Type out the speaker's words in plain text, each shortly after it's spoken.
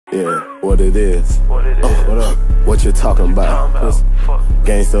Yeah, what it is. What up? What you talking about?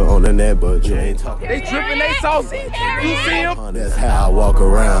 Gangsta on the net, but you ain't talking. They dripping, they saucy. You see them? That's how I walk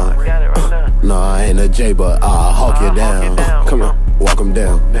around. No, I ain't a J, but I'll hawk you down. Come on, walk them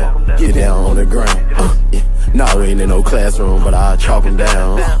down. Get down on the ground. Yeah. No, we ain't in no classroom, but I'll chalk them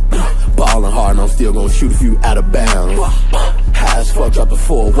down. Ballin' hard and I'm still gonna shoot a few out of bounds. High as fuck, drop the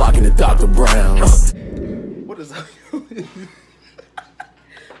 4, walking to Dr. Brown's. What is up?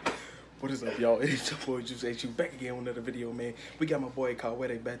 What is up, y'all? It's your boy Juice HU back again with another video, man. We got my boy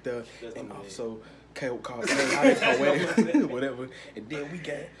Kawede back there, and also Kawede, whatever. And then we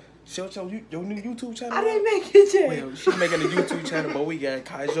got your new YouTube channel. I didn't make it yet. Well, she's making a YouTube channel, but we got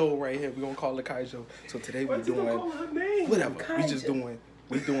Kaijo right here. We gonna call her Kaijo. So today we doing whatever. Kaijo.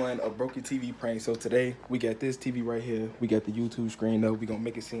 We doing a broken TV prank. So today we got this TV right here. We got the YouTube screen up. We gonna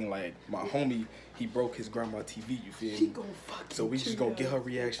make it seem like my homie, he broke his grandma TV. You feel She me? gonna fuck So we just gonna get her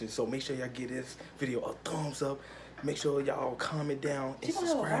reaction. So make sure y'all give this video a thumbs up. Make sure y'all comment down and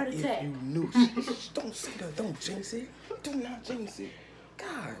subscribe if you new. Don't say that. Don't jinx it. Do not jinx it.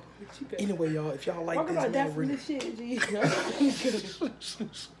 God. Anyway, y'all, if y'all like this,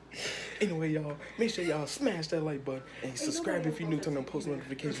 anyway, y'all, make sure y'all smash that like button and subscribe if you're new, turn on post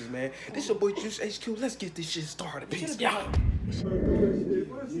notifications, man. This your boy Juice HQ. Let's get this shit started. Peace. Y'all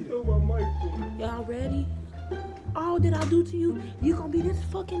ready? All that I do to you, you gonna be this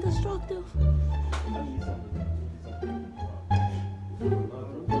fucking destructive.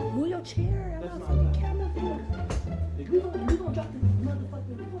 Move your chair. I'm not fucking camera for you. We gonna drop the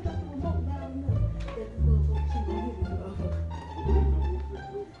motherfucking, we gonna drop the remote down enough that this motherfucker she gonna hit this motherfucker.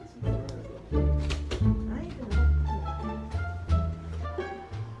 I ain't gonna.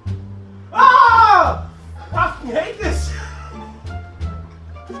 Ah! I fucking hate this.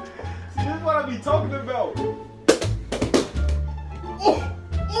 See, this is what I be talking about. Oh!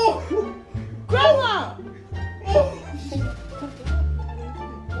 Oh! Grandma! Oh!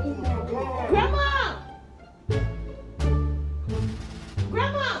 Oh my God! Grandma!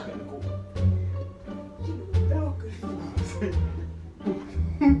 Grandma! Oh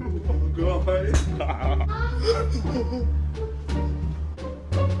God!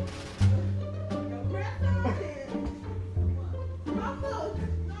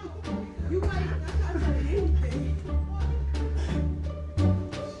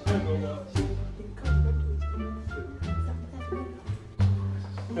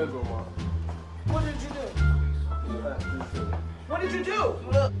 What did you do? What did you do?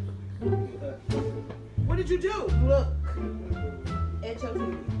 Look. What did you do? Look. At your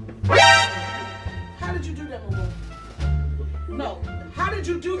TV. How did you do that, Mama? No. How did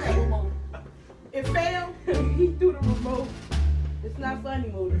you do that, Mama? It failed? He threw the remote. It's not funny,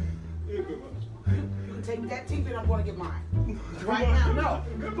 Mama. You can take that TV and I'm going to get mine. Right now. No.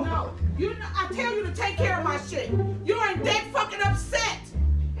 No. I tell you to take care of my shit. You ain't that fucking upset.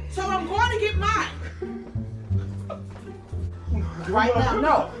 So I'm going to get mine. Right now.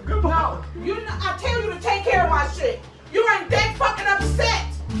 No. No. I tell you to take care of my shit. You ain't that fucking upset.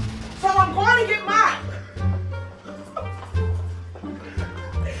 So I'm going to get mine.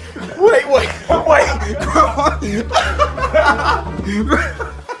 Wait.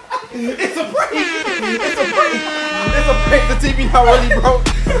 It's a prank. It's a prank. It's a prank. The TV not really broke.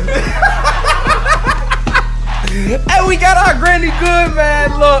 Hey, we got our granny good,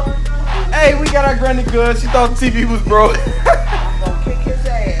 man. Look. Hey, we got our granny good. She thought the TV was broke. I'm gonna kick his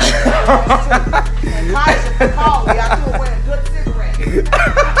ass. And Kaiser called me. I threw away a good cigarette.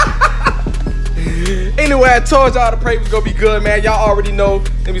 Anyway, I told y'all the prank was gonna be good, man. Y'all already know.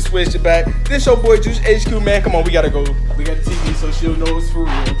 Let me switch it back. This your boy Juice HQ, man. Come on, we gotta go. We got the TV so she'll know it's for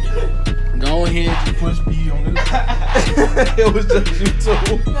real. Go ahead, you push B on this. It was just you two.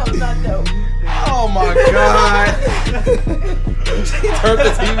 No, not dope. Oh my God. She turned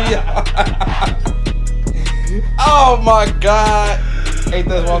the TV off. Oh my God. Ain't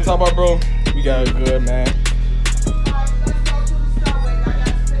that what I'm talking about, bro? We got it good, man.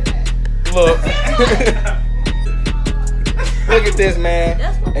 Look. Look at this, man.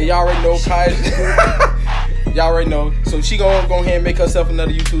 And y'all already know Kai. Y'all already know. So she gonna go ahead and make herself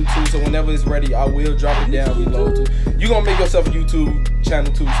another YouTube too. So whenever it's ready, I will drop it down below too. You gonna make yourself a YouTube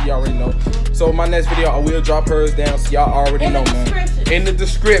channel too, so y'all already know. So my next video, I will drop hers down, so y'all already know, man. In the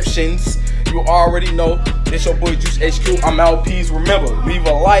descriptions, you already know. This your boy Juice HQ. I'm out. Peace. Remember, leave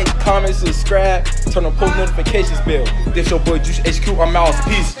a like, comment, subscribe, turn on post notifications bell. This your boy Juice HQ. I'm out.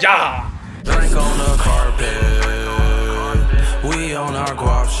 Peace. Yeah. Drink on the carpet. We on our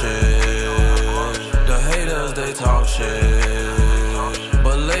guap shit. The haters, they talk shit,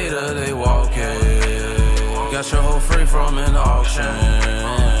 but later they walk in. Got your hoe free from an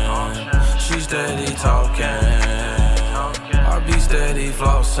auction. steady talking. I be steady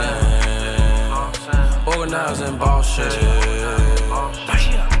flossing. Organizing ball shit.